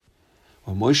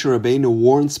When Moshe Rabbeinu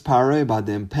warns Paroi about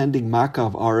the impending Makkah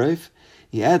of Aref,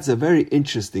 he adds a very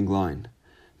interesting line.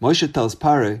 Moshe tells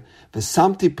Paroi,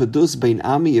 "V'samti pedus bein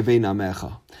ami yevein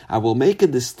amecha." I will make a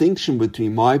distinction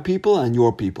between my people and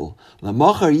your people.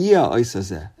 L'machar yiyah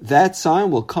oisazeh. That sign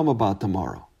will come about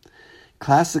tomorrow.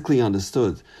 Classically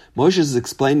understood, Moshe is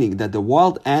explaining that the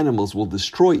wild animals will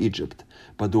destroy Egypt,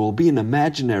 but there will be an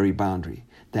imaginary boundary.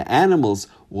 The animals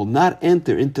will not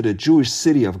enter into the Jewish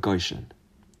city of Goshen.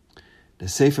 The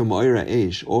Sefer Moira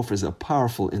Eish offers a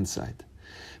powerful insight.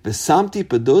 V'samti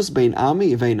pedus bein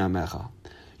ami yevein amecha.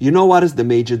 You know what is the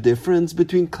major difference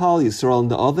between Klal Yisrael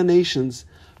and the other nations?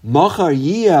 Machar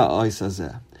yiyah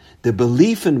oisazeh. The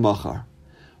belief in Machar.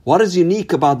 What is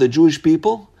unique about the Jewish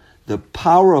people? The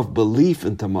power of belief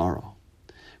in tomorrow.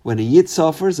 When a Yid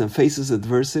suffers and faces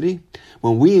adversity,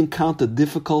 when we encounter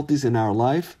difficulties in our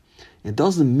life, it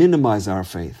doesn't minimize our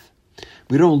faith.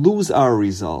 We don't lose our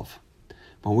resolve.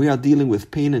 When we are dealing with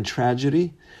pain and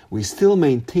tragedy, we still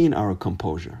maintain our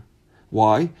composure.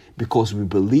 Why? Because we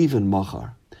believe in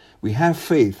Machar. We have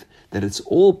faith that it's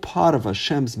all part of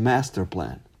Hashem's master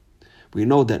plan. We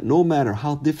know that no matter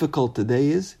how difficult today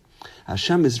is,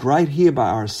 Hashem is right here by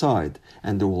our side,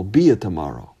 and there will be a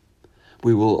tomorrow.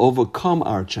 We will overcome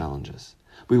our challenges.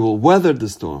 We will weather the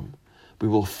storm. We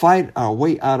will fight our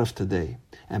way out of today,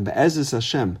 and Be'ezus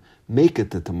Hashem, make it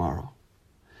to tomorrow.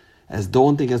 As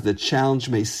daunting as the challenge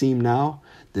may seem now,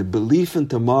 the belief in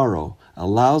tomorrow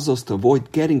allows us to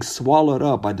avoid getting swallowed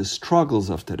up by the struggles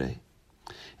of today.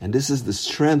 And this is the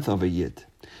strength of a Yid.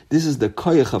 This is the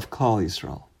koyach of Klal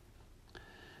Yisrael.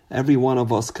 Every one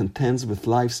of us contends with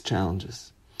life's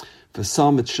challenges. For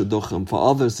some it's shidduchim, for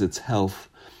others it's health,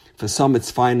 for some it's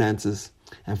finances,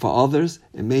 and for others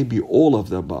it may be all of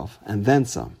the above, and then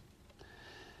some.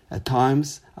 At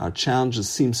times, our challenges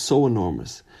seem so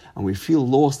enormous, and we feel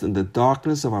lost in the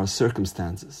darkness of our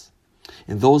circumstances.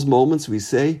 In those moments we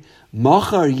say,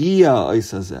 Machar yiyah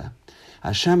oisazeh.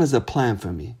 Hashem has a plan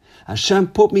for me. Hashem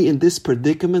put me in this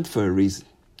predicament for a reason.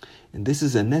 And this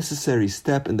is a necessary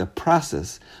step in the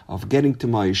process of getting to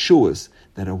my Yeshuas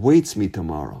that awaits me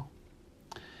tomorrow.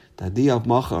 The idea of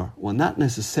Machar will not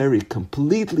necessarily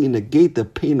completely negate the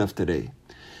pain of today,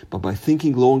 but by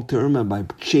thinking long-term and by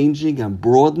changing and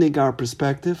broadening our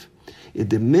perspective, it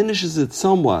diminishes it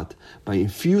somewhat by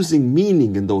infusing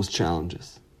meaning in those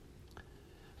challenges.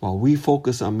 While we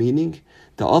focus on meaning,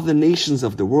 the other nations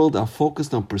of the world are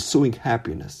focused on pursuing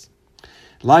happiness.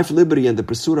 Life, liberty, and the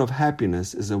pursuit of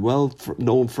happiness is a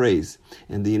well-known phrase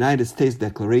in the United States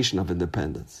Declaration of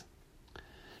Independence.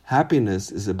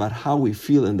 Happiness is about how we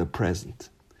feel in the present.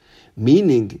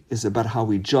 Meaning is about how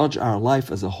we judge our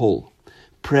life as a whole,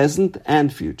 present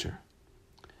and future.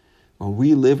 When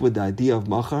we live with the idea of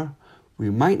Machar, we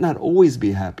might not always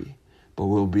be happy, but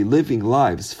we'll be living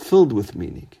lives filled with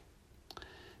meaning.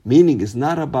 Meaning is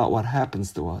not about what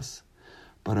happens to us,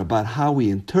 but about how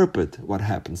we interpret what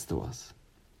happens to us.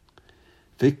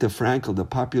 Viktor Frankl, the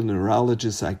popular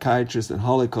neurologist, psychiatrist, and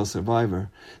Holocaust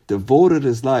survivor, devoted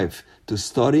his life to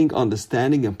studying,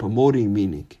 understanding, and promoting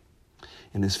meaning.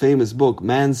 In his famous book,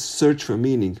 Man's Search for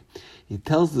Meaning, he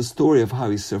tells the story of how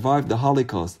he survived the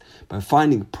Holocaust by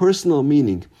finding personal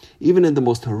meaning even in the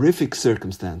most horrific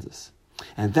circumstances.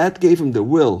 And that gave him the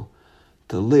will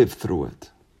to live through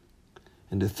it.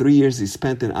 In the 3 years he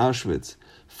spent in Auschwitz,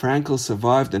 Frankl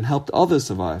survived and helped others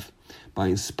survive by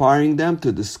inspiring them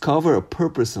to discover a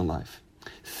purpose in life,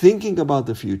 thinking about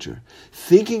the future,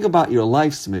 thinking about your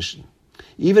life's mission,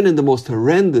 even in the most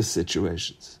horrendous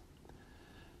situations.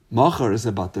 Machar is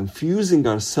about infusing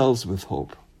ourselves with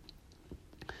hope.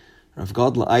 Rav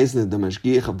Gadol Eisner, the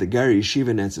Mashgiach of the Gari Yeshiva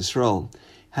in Eretz Yisrael,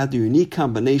 had the unique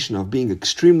combination of being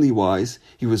extremely wise.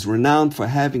 He was renowned for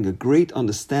having a great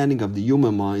understanding of the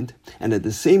human mind, and at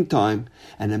the same time,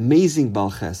 an amazing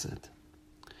Baal Chesed.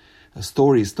 A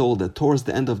story is told that towards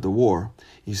the end of the war,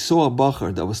 he saw a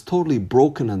Bachar that was totally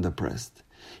broken and depressed.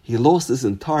 He lost his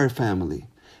entire family,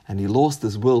 and he lost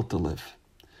his will to live.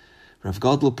 Rav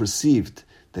Gadol perceived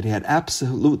that he had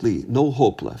absolutely no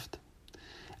hope left,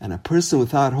 and a person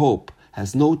without hope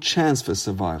has no chance for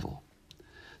survival.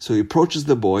 So he approaches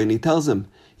the boy and he tells him,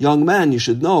 "Young man, you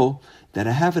should know that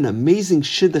I have an amazing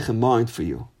shidduch in mind for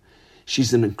you.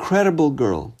 She's an incredible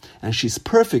girl, and she's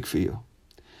perfect for you.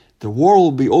 The war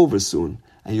will be over soon,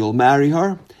 and you'll marry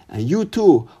her, and you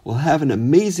two will have an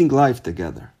amazing life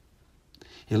together."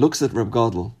 He looks at Rav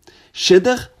Gadol.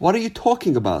 "Shidduch? What are you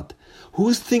talking about?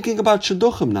 Who's thinking about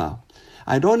shidduchim now?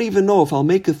 I don't even know if I'll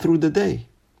make it through the day."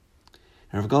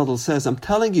 And Rav Gadol says, "I'm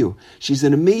telling you, she's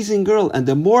an amazing girl, and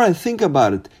the more I think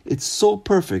about it, it's so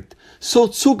perfect, so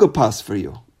tzugapas for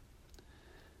you."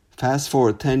 Fast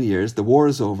forward 10 years, the war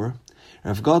is over.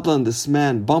 Rav Gadol and this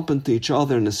man bump into each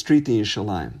other in the street in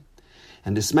Yerushalayim.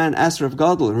 And this man asked Rav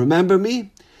Gadol, remember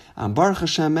me? I'm Baruch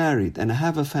Hashem married and I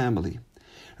have a family.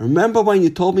 Remember when you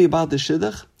told me about the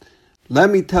Shidduch? Let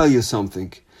me tell you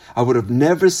something. I would have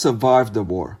never survived the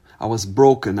war. I was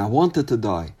broken. I wanted to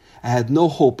die. I had no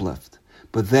hope left.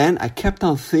 But then I kept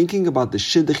on thinking about the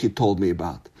Shidduch you told me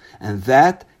about. And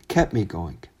that kept me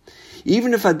going.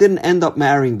 Even if I didn't end up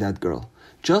marrying that girl,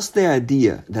 just the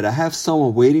idea that I have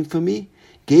someone waiting for me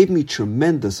gave me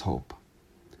tremendous hope.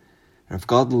 Rav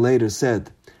Gadol later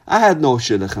said, I had no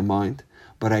Shidduch in mind,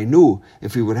 but I knew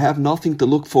if he would have nothing to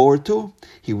look forward to,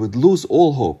 he would lose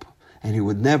all hope and he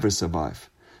would never survive.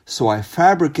 So I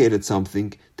fabricated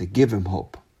something to give him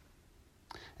hope.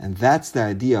 And that's the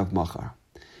idea of Machar.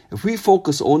 If we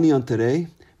focus only on today,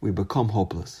 we become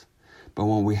hopeless. But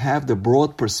when we have the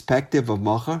broad perspective of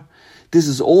Machar, this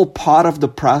is all part of the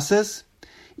process.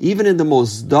 Even in the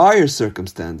most dire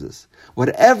circumstances,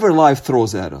 whatever life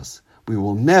throws at us, we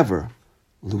will never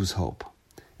lose hope.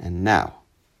 And now,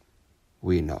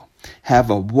 we know. Have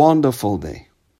a wonderful day.